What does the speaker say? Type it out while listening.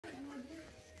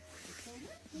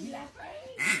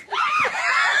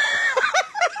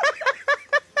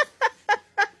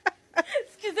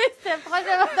Excusez, c'était le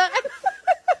troisième intérêt.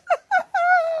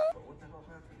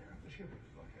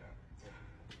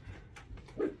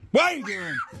 What are you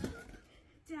doing?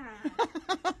 Dad.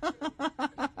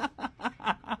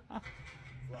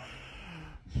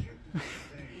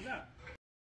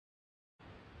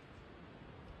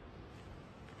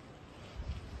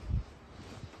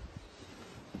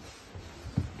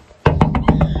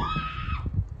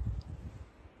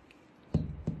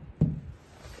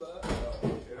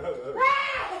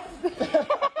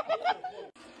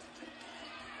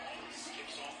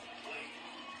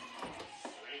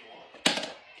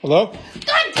 Hello?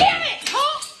 God damn it!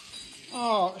 Huh?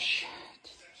 Oh, shit.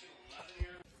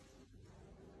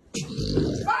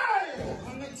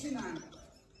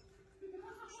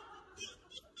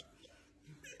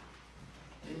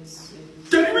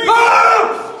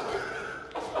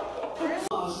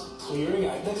 Clearing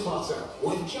out the clutter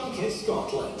with Junkie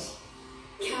Scotland.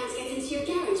 Can't get into your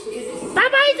garage because it's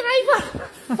Bye-bye, driver!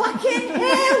 fucking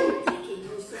hell! Taking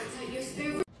your sort out your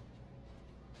spare room.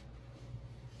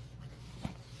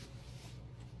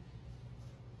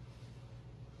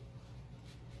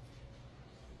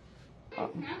 I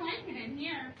like it in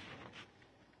here.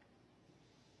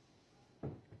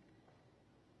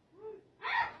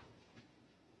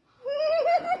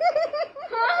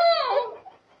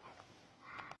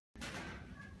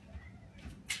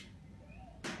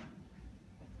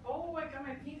 Oh, I got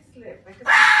my pink slip.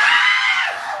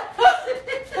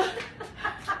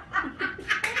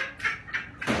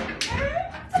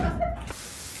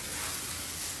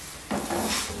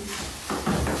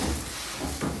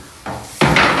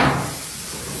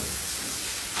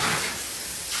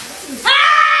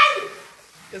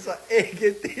 Esa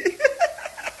EGT.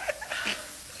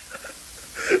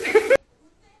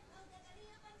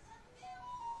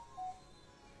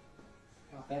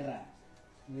 La perra.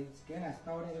 Es que en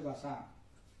esta hora de WhatsApp.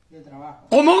 De trabajo.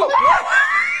 ¿Cómo?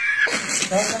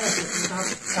 Déjame que puta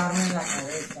carne en la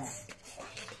cabeza.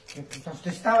 Que puta,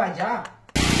 usted estaba allá.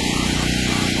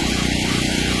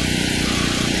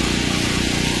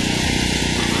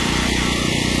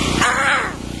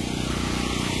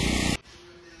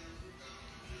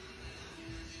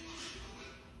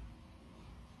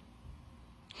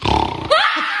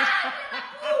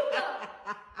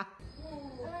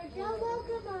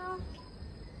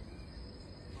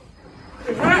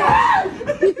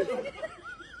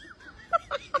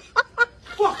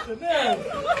 Fucking hell.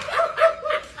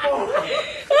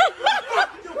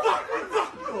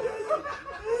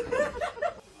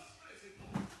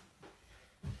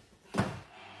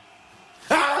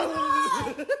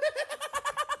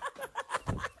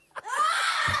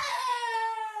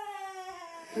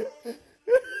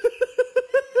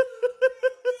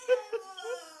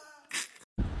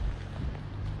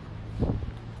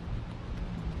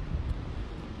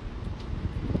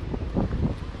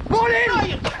 Morning! Oh,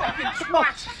 you fucking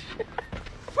smut!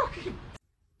 Fucking...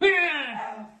 Fucking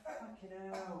hell.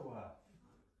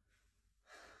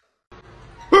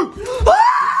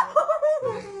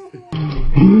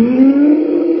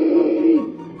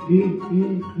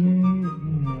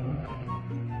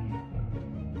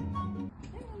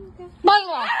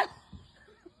 Baila!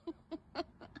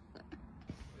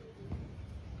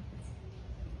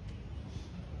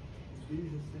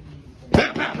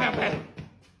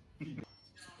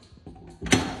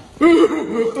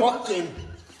 Fucking...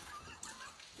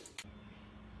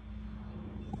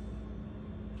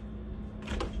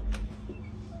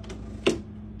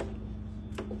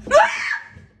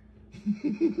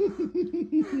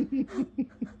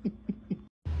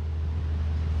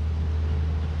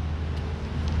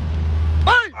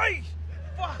 Ay!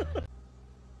 Fuck!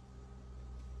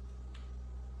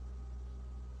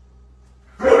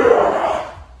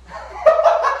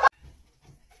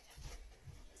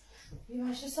 You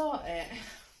actually saw it.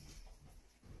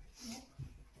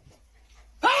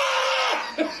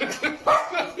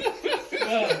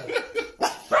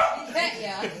 Bet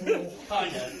ya.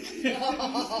 Kind of.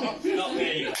 Not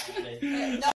really, actually.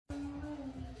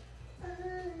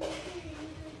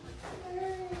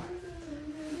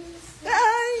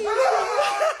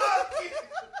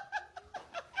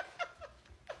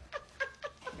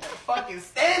 Fucking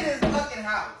stay in this fucking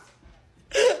house.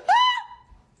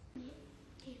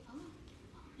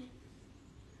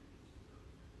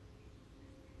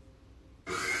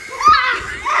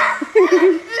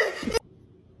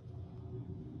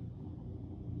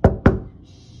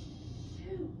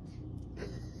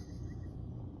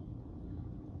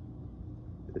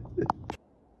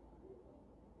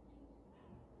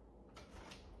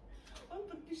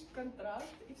 Увеличить контраст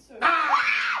и все.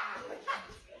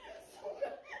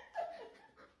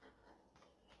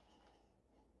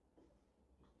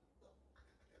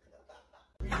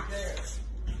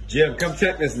 Jim, come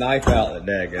check this knife out that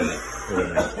Dad got it.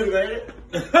 You made it?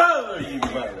 Oh, you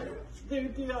mother.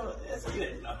 Dude, you know, that's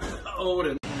good. Oh,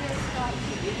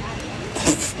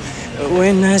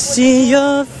 when I see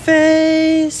your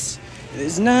face,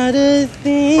 there's not a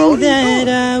thing that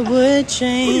I would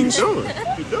change.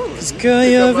 What you doing? 'Cause girl,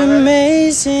 you're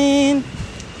amazing.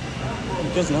 You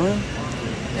guys know him?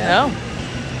 No.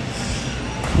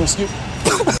 What's new?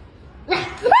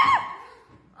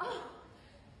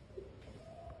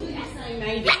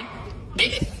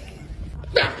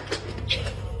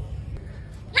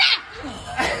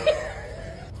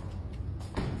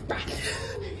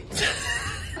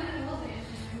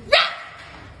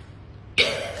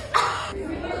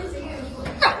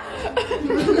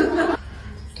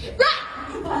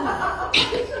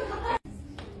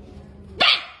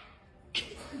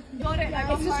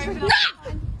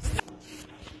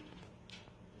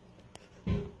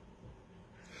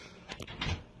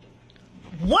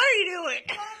 What are you doing?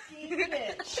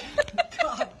 Bitch.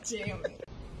 God damn it.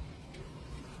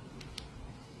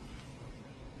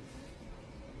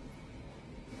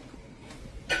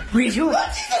 What are you doing?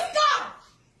 Stop!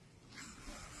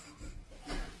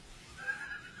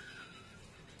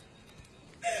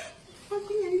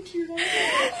 Fucking hate you.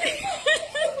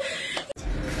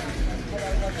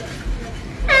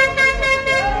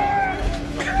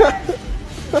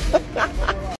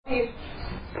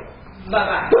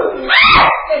 Bye-bye.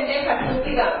 Pendeja,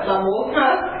 estúpida, la boca.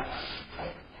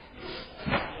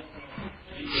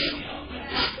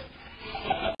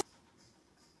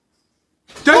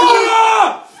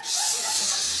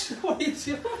 What are you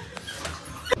doing?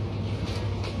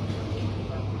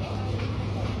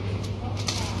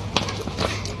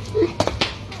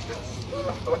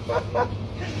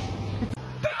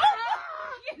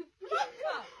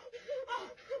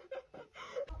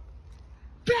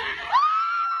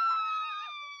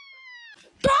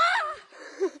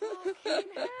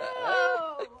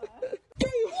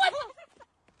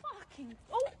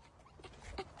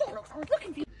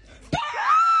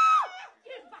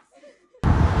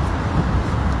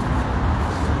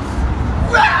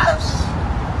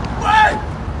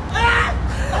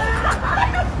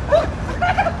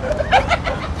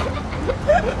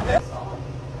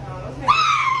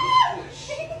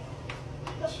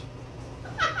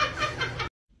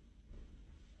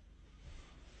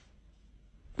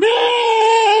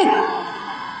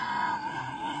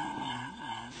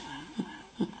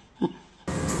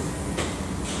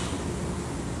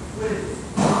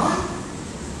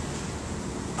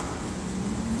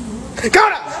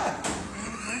 Got it!